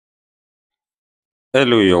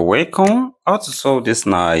Hello, you're welcome. How to solve this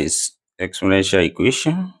nice exponential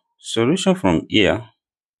equation? Solution from here.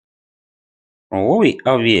 From what we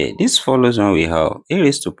have here, this follows when we have a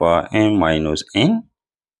raised to power n minus n.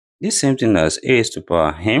 This same thing as a raised to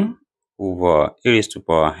power m over a raised to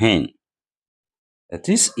power n. That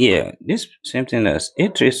is here, this same thing as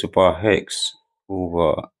 8 raised to power x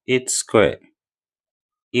over 8 squared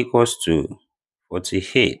equals to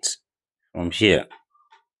 48 from here.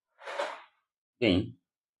 Then,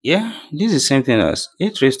 this is the same thing as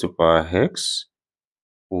 8 raised to power x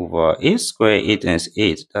over 8 squared, 8 times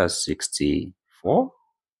 8, that's 64.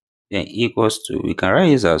 Then equals to, we can write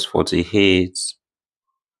this as 48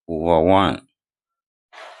 over 1.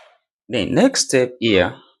 Then next step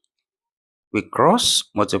here, we cross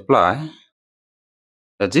multiply.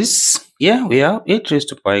 That is, here we have 8 raised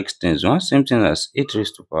to power x times 1, same thing as 8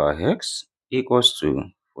 raised to power x equals to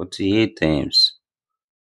 48 times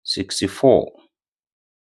 64.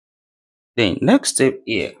 Then next step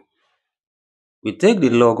here, we take the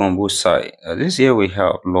log on both sides. This here we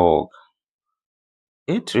have log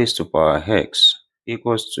 8 raised to power x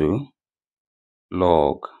equals to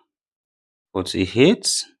log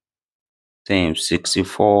 48 times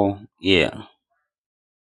 64 here.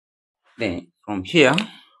 Then from here,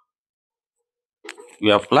 we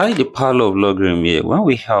apply the power law of logarithm here. When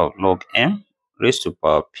we have log m raised to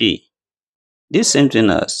power p, this same thing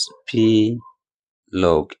as p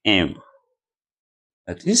log m.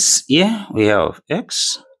 That is, here we have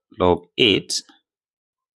x log 8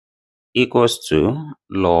 equals to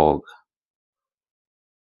log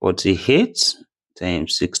 48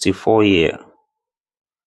 times 64 here.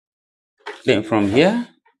 Then from here,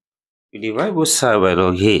 we divide both sides by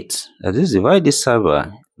log 8. That is, divide this side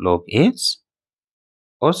by log 8.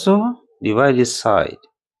 Also, divide this side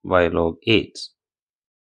by log 8.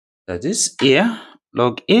 That is, here,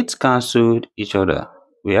 log 8 cancelled each other.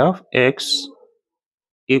 We have x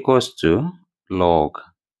equals to log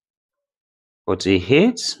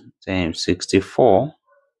 48 times 64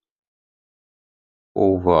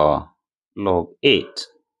 over log 8.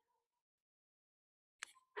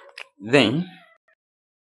 Then,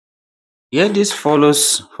 here this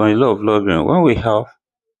follows from the law of logarithm when we have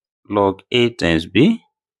log a times b,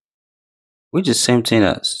 which is same thing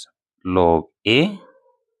as log a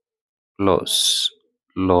plus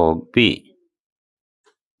log b.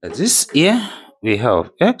 That is, here we have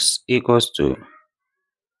x equals to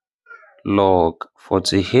log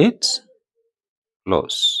 48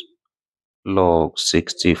 plus log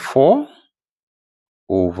 64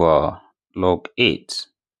 over log 8.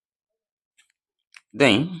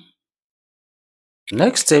 Then,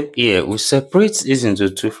 next step here, we separate this into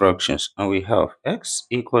two fractions and we have x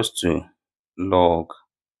equals to log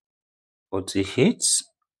 48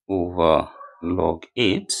 over log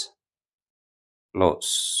 8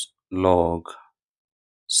 plus log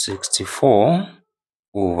 64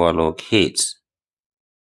 over log 8.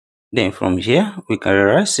 Then from here, we can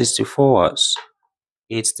rewrite 64 as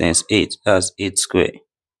 8 times 8, that's 8 squared.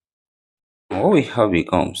 And what we have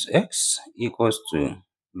becomes x equals to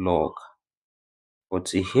log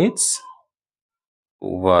 48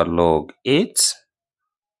 over log 8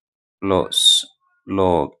 plus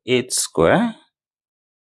log 8 squared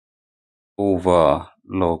over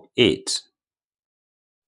log 8.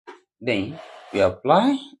 Then we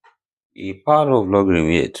apply the power of logarithm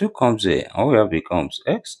here. 2 comes here, and what we have becomes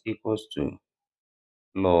x equals to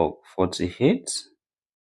log 48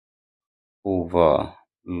 over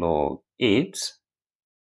log 8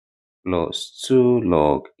 plus 2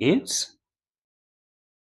 log 8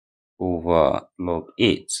 over log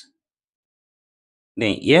 8.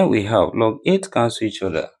 Then here we have log 8 cancel each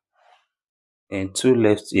other and 2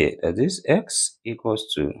 left here. That is, x equals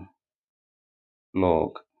to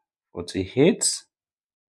log 48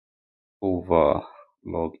 over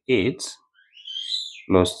log 8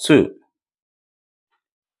 plus 2.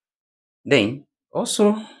 Then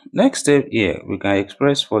also, next step here, we can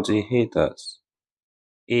express 48 as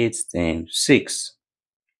 8 times 6.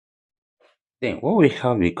 Then what we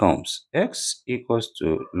have becomes x equals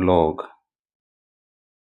to log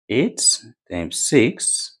 8 times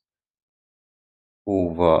 6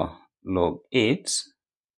 over log 8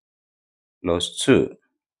 plus 2.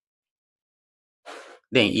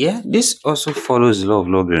 Then here, this also follows the law of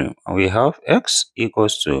logarithm, and we have x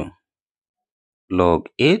equals to log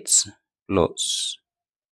 8 plus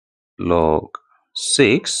log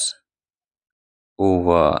 6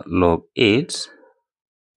 over log 8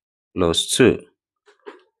 plus 2.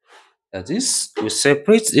 That is, we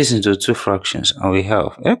separate this into two fractions, and we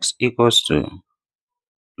have x equals to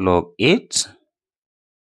log 8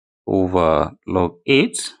 over log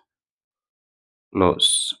 8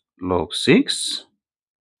 plus log 6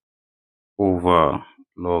 over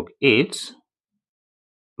log 8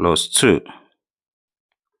 plus 2.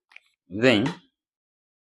 Then,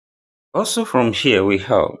 also from here, we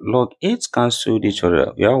have log 8 cancelled each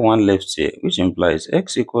other. We have 1 left here, which implies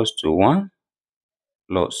x equals to 1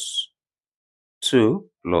 plus 2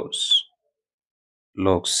 plus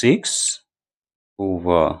log 6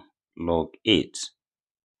 over log 8.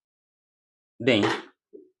 Then,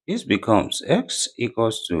 this becomes x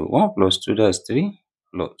equals to 1 plus 2, that's 3,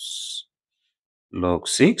 plus log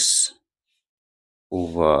 6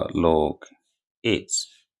 over log 8.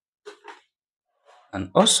 And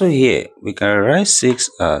also here, we can write 6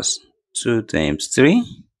 as 2 times 3,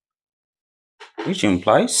 which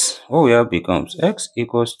implies what we have becomes x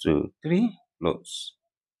equals to 3 plus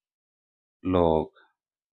log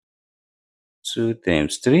 2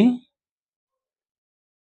 times 3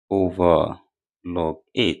 over log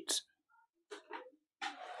 8.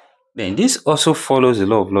 Then this also follows the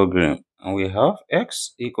law of logarithm, and we have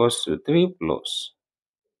x equals to 3 plus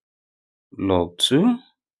log 2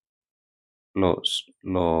 plus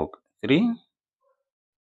log 3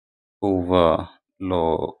 over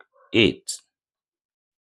log 8.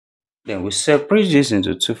 Then we separate this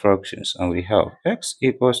into two fractions, and we have x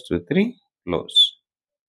equals to 3 plus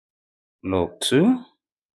log 2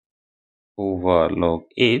 over log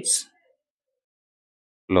 8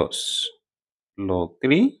 plus log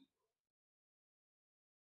 3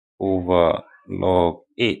 over log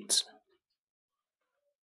 8.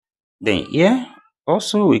 Then here,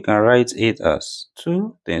 also we can write it as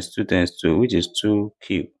 2 times 2 times 2, which is 2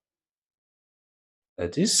 cubed.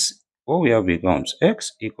 That is, what we have becomes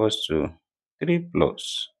x equals to 3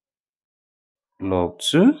 plus log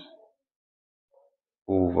 2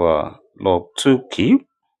 over log 2 cubed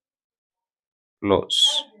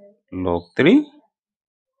plus log 3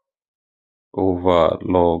 over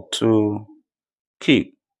log 2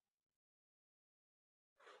 cubed.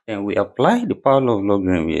 Then we apply the power law of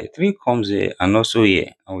logarithm here. 3 comes here and also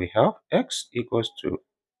here, and we have x equals to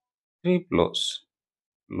 3 plus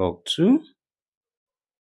log 2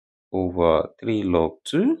 over 3 log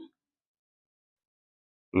 2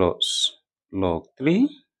 plus log 3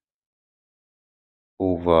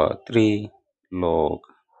 over 3 log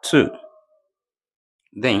 2.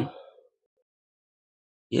 Then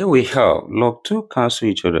here we have log 2 cancel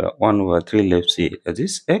each other, 1 over 3 left here. That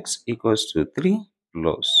is x equals to 3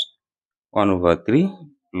 plus 1 over 3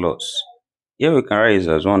 plus. Here we can write it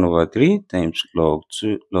as 1 over 3 times log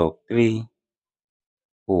 2 log 3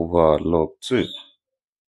 over log 2.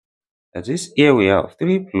 That is, here we have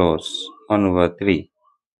 3 plus 1 over 3.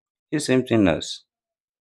 It's the same thing as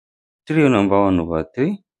 3 number 1 over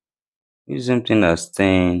 3. It's the same thing as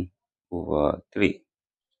 10 over 3.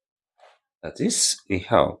 That is, we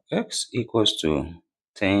have x equals to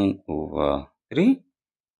 10 over 3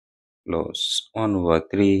 plus 1 over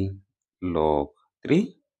 3 log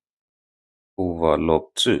 3 over log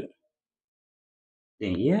 2.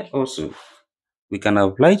 Then here also, we can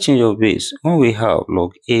apply change of base when we have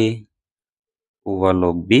log A over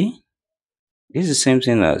log B. This is the same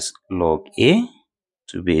thing as log A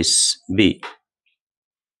to base B.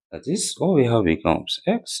 That is, what we have becomes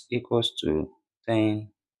x equals to 10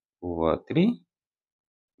 over 3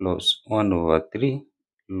 plus 1 over 3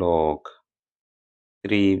 log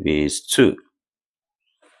 3 base 2.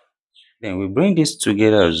 Then we bring this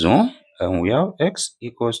together as 1, and we have x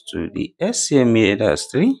equals to the SCM here, that's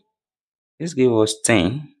 3. This gives us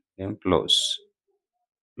 10, then plus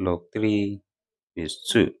log 3 base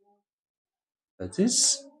 2. That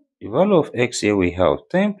is, the value of x here we have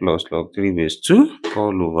 10 plus log 3 base 2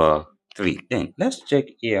 all over 3. Then let's check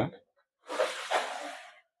here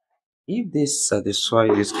if this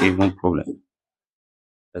satisfies this given problem.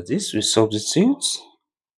 That is, we substitute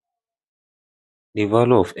the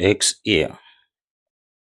value of x here,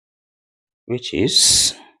 which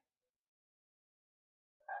is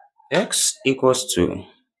x equals to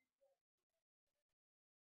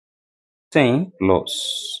 10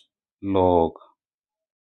 plus log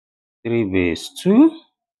 3 base 2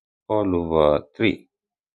 all over 3.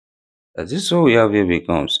 That is, what we have here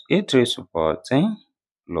becomes 8 raised to the power 10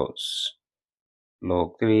 plus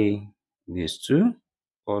log 3 base 2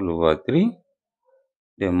 all over 3,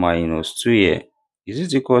 then minus 2 here. Is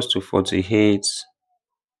it equals to 48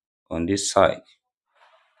 on this side?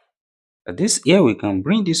 That is, here we can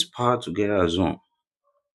bring this power together as 1,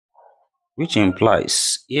 which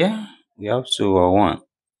implies here we have 2 over 1.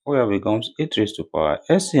 Where becomes 8 raised to the power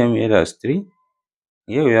SCM here, that's 3.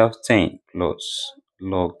 Here we have 10 plus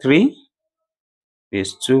log 3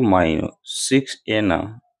 base 2 minus 6 here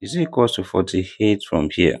now is equals to 48 from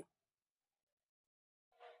here.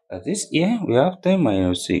 That is, here we have 10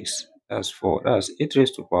 minus 6. That's 4. That's 8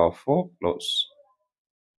 raised to power 4 plus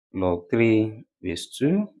log 3 base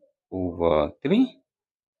 2 over 3.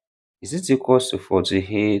 Is it equals to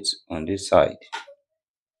 48 on this side?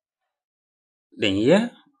 Then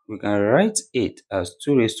here we can write 8 as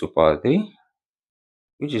 2 raised to power 3,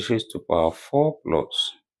 which is raised to power 4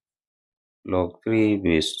 plus log 3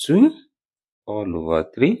 base 2 all over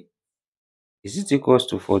 3. Is it equals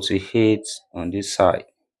to 48 on this side?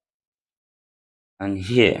 And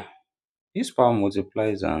here, this power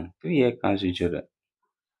multiplies and 3 here cancel each other.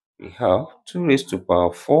 We have 2 raised to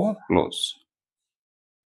power 4 plus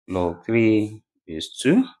log 3 base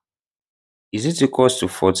 2. Is it equals to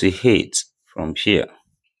 48 from here?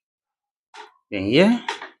 Then here,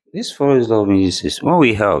 this follows law of indices. When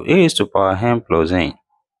we have a raised to power n plus n,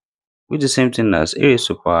 which is the same thing as a raised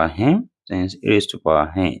to power n times a raised to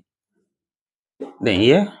power n. Then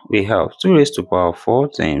here we have 2 raised to power 4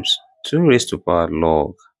 times 2 raised to power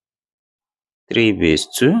log 3 base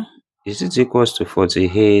 2. Is it equals to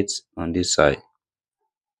 48 on this side?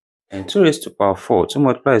 And 2 raised to power 4 to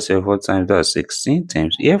multiply itself 4 times, that's 16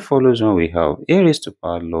 times. Here follows when we have a raised to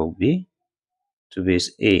power log b to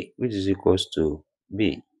base a, which is equals to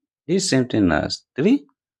b. This same thing as 3.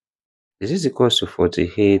 This is equals to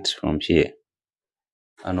 48 from here.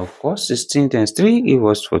 And of course, 16 times 3 gives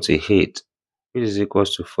us 48, which is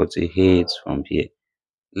equals to 48 from here.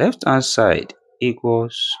 Left hand side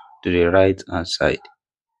equals to the right hand side.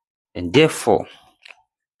 And therefore,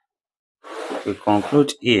 we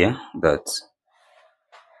conclude here that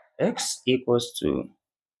x equals to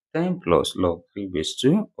 10 plus log 3 base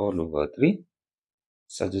 2 all over 3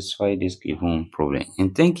 satisfy this given problem.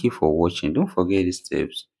 And thank you for watching. Don't forget these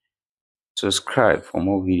steps. Subscribe for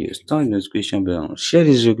more videos. Turn the notification bell on. Share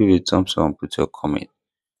this video, give it a thumbs up, and put your comment.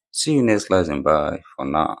 See you next class and bye for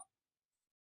now.